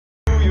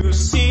you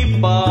see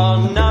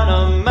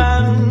Banana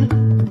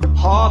Man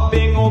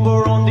hopping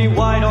over on the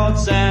white hot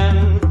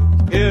sand.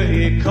 Here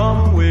he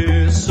come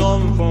with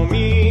some for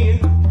me,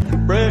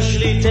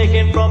 freshly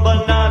taken from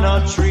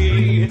banana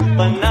tree.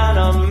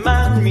 Banana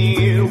Man,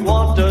 me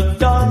want a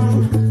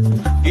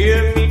done.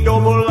 Give me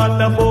double at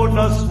the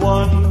bonus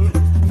one.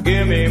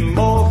 Give me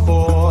more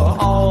for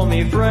all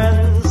me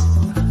friends.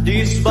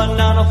 This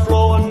banana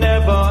flow will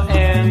never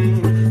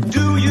end.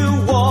 Do you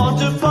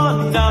want a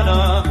banana?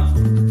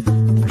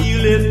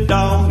 Peel it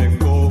down and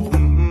go.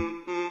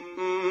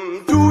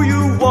 Do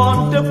you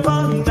want a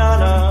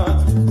banana?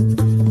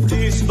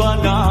 This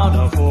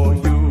banana for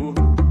you.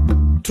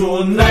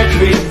 Tonight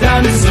we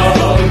dance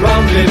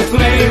around the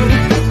flame,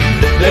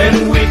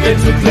 then we get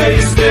to play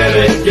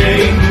spirit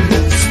game.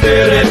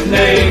 Spirit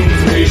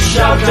names we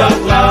shout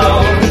out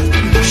loud,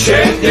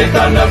 shake the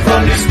thunder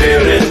from the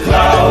spirit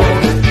cloud.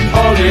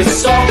 All the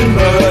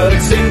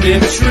songbirds in the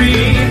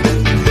tree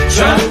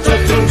chant a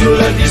tune to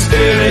let the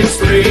spirits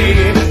free.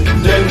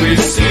 Then we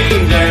see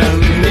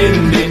them in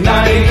the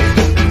night,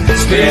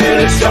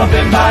 spirits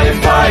jumping by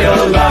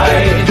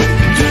firelight.